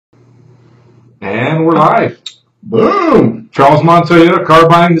And we're live. Boom! Charles Montoya,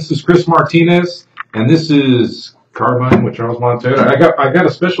 Carbine. This is Chris Martinez, and this is Carbine with Charles Montoya. I got a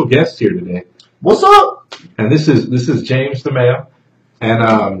special guest here today. What's up? And this is James DeMeo.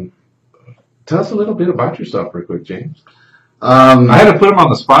 And tell us a little bit about yourself real quick, James. I had to put him on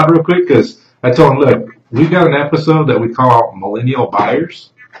the spot real quick because I told him, look, we've got an episode that we call Millennial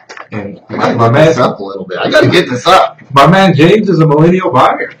Buyers. And my man, up a little bit. I got to get this up. My man James is a millennial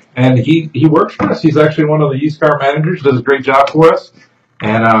buyer, and he works for us. He's actually one of the used car managers. Does a great job for us.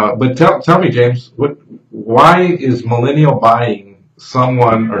 And but tell me, James, why is millennial buying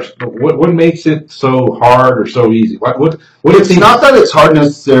someone, or what makes it so hard or so easy? What it's not that it's hard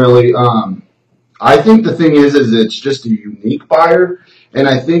necessarily. I think the thing is it's just a unique buyer, and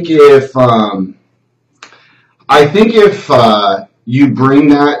I think if you bring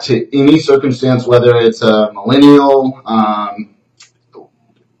that to any circumstance, whether it's a millennial,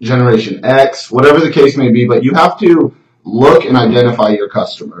 Generation X, whatever the case may be, but you have to look and identify your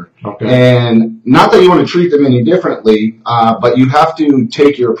customer. Okay. And not that you want to treat them any differently, but you have to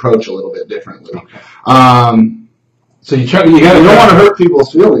take your approach a little bit differently. Okay. So you don't want to hurt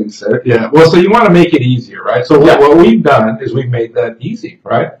people's feelings, sir. Yeah. Well, so you want to make it easier, right? So what we've done is we've made that easy,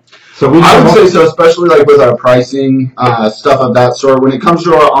 right? So I would say so, especially like with our pricing, stuff of that sort. When it comes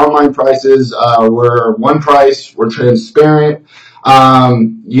to our online prices, we're one price, we're transparent.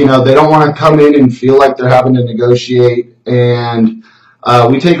 They don't want to come in and feel like they're having to negotiate, and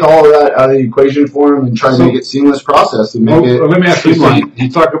we take all of that out of the equation for them and try to make it seamless process and make it. Let me ask you. So you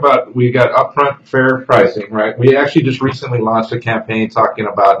talk about we got upfront fair pricing, right? We actually just recently launched a campaign talking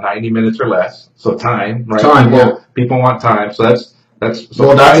about 90 minutes or less, so time, right? People want time, so that's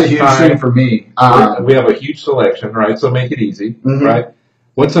a huge thing for me. We have a huge selection, right? So make it easy, right?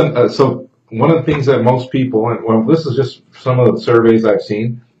 So one of the things that most people, and this is just some of the surveys I've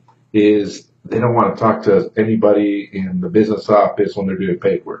seen, is they don't want to talk to anybody in the business office when they're doing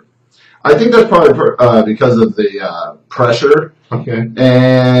paperwork. I think that's probably because of the pressure. Okay.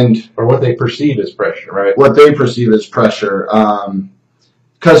 Or what they perceive as pressure, right? What they perceive as pressure.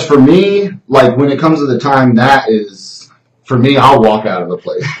 Because for me, like when it comes to the time, that is, for me, I'll walk out of a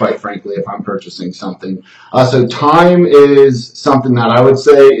place, quite frankly, if I'm purchasing something. So time is something that I would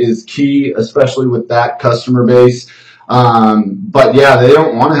say is key, especially with that customer base. But yeah, they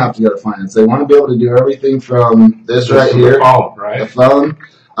don't want to have to go to finance. They want to be able to do everything from this right here, the phone, right? The phone,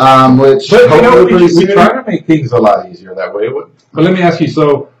 which we try to make things a lot easier that way. But let me ask you,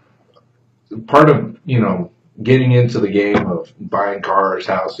 so part of, getting into the game of buying cars,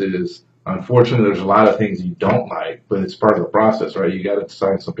 houses, unfortunately, there's a lot of things you don't like, but it's part of the process, right? You got to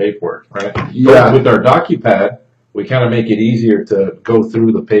sign some paperwork, right? Yeah. But with our DocuPad, we kind of make it easier to go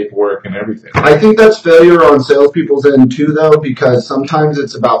through the paperwork and everything. I think that's failure on salespeople's end too, though, because sometimes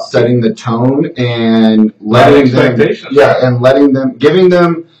it's about setting the tone and giving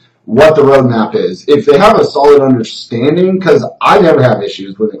them what the roadmap is. If they have a solid understanding, because I never have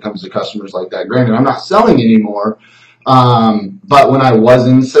issues when it comes to customers like that. Granted, I'm not selling anymore. But when I was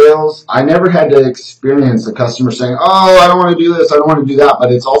in sales, I never had to experience a customer saying, oh, I don't want to do this, I don't want to do that.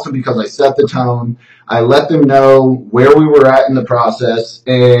 But it's also because I set the tone. I let them know where we were at in the process,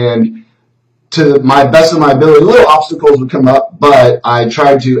 and to my best of my ability, little obstacles would come up, but I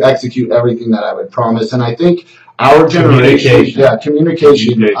tried to execute everything that I would promise. And I think our generation,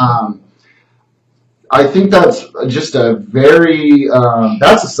 communication. I think that's just a very,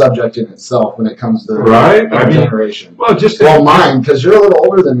 that's a subject in itself when it comes to our generation. Mine, because you're a little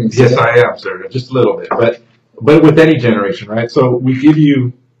older than me. Yes, I am, sir. Just a little bit. But with any generation, right? So we give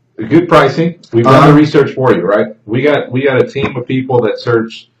you good pricing. We've done the research for you, right? We got a team of people that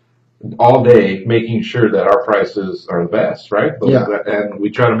search all day making sure that our prices are the best, right? And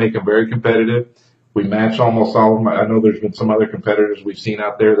we try to make them very competitive. We match almost all of them. I know there's been some other competitors we've seen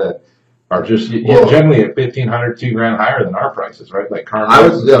out there that are just generally at $1,500, $2,000 higher than our prices, right? Like car. I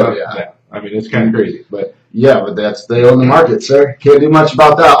mean, it's kind of crazy, but that's they own the market, sir. Can't do much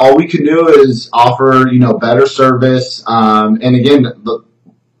about that. All we can do is offer, better service. And again,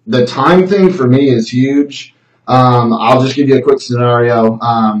 the time thing for me is huge. I'll just give you a quick scenario.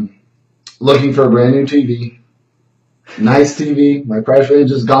 Looking for a brand new TV, nice TV. My price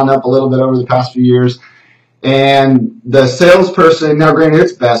range has gone up a little bit over the past few years. And the salesperson, now granted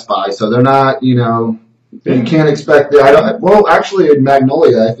it's Best Buy, so they're not, you can't expect that. Actually in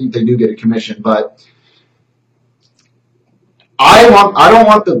Magnolia, I think they do get a commission, but I don't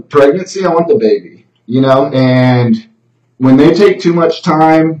want the pregnancy, I want the baby, and when they take too much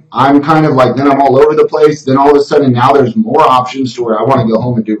time, I'm kind of like, then I'm all over the place. Then all of a sudden now there's more options to where I want to go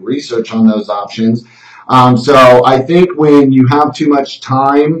home and do research on those options. So I think when you have too much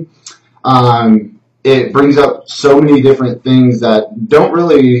time, it brings up so many different things that don't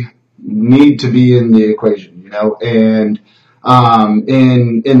really need to be in the equation, and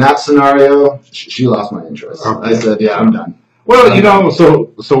in that scenario, she lost my interest. Okay. I said, yeah, I'm done. Well,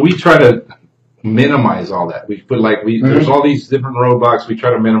 so we try to minimize all that. We put there's all these different roadblocks. We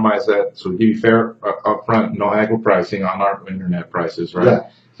try to minimize that. So we give you fair upfront, no haggle pricing on our internet prices, right? Yeah.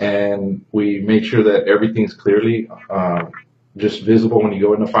 And we make sure that everything's clearly just visible when you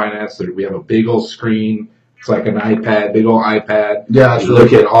go into finance. We have a big old screen. It's like an iPad, big old iPad. Yeah, you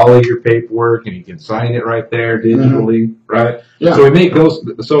look at all of your paperwork and you can sign it right there digitally, right? Yeah. So we make those.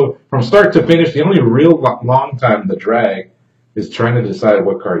 So from start to finish, the only real long time the drag is trying to decide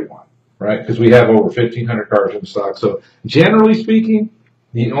what car you want, right? Because we have over 1,500 cars in stock. So generally speaking,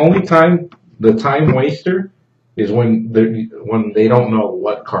 the only time, the time waster is when they don't know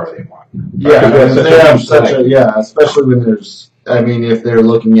what car they want. Yeah, Right? especially when if they're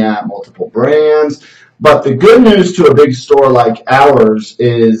looking at multiple brands. But the good news to a big store like ours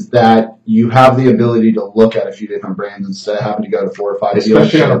is that you have the ability to look at a few different brands instead of having to go to 4 or 5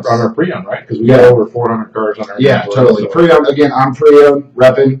 Especially on our pre-owned, right? Because we got over 400 cars on our totally. So. Pre-owned, again, I'm pre-owned,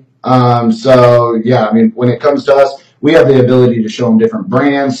 repping. When it comes to us, we have the ability to show them different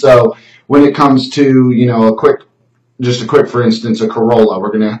brands. So when it comes to, a quick, for instance, a Corolla,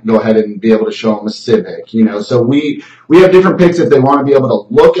 we're going to go ahead and be able to show them a Civic, So we have different picks if they want to be able to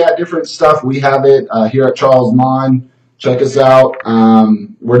look at different stuff. We have it here at Charles Mon. Check us out.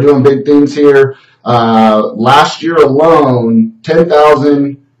 We're doing big things here. Last year alone,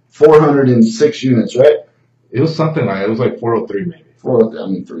 10,406 units, right? It was something like, it was like 403 maybe.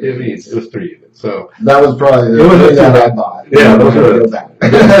 3 units. It was 3 units. So that was probably the thing that I bought. Yeah, but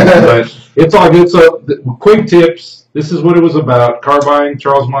it's all good. So quick tips. This is what it was about. Car buying,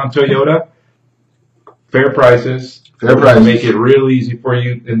 Charles Mon Toyota. Fair prices. Make it real easy for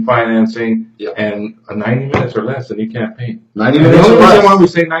you in financing. Yep. And 90 minutes or less, and you can't pay. 90 and minutes the or only less. reason why we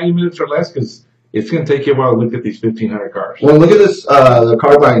say 90 minutes or less, because it's going to take you a while to look at these 1,500 cars. Well, look at this, the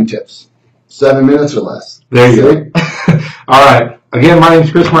car buying tips. 7 minutes or less. There you go. All right. Again, my name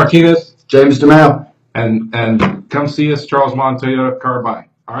is Chris Martinez. James DeMeo. And come see us, Charles Mon Toyota Car Buying.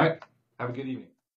 All right? Have a good evening.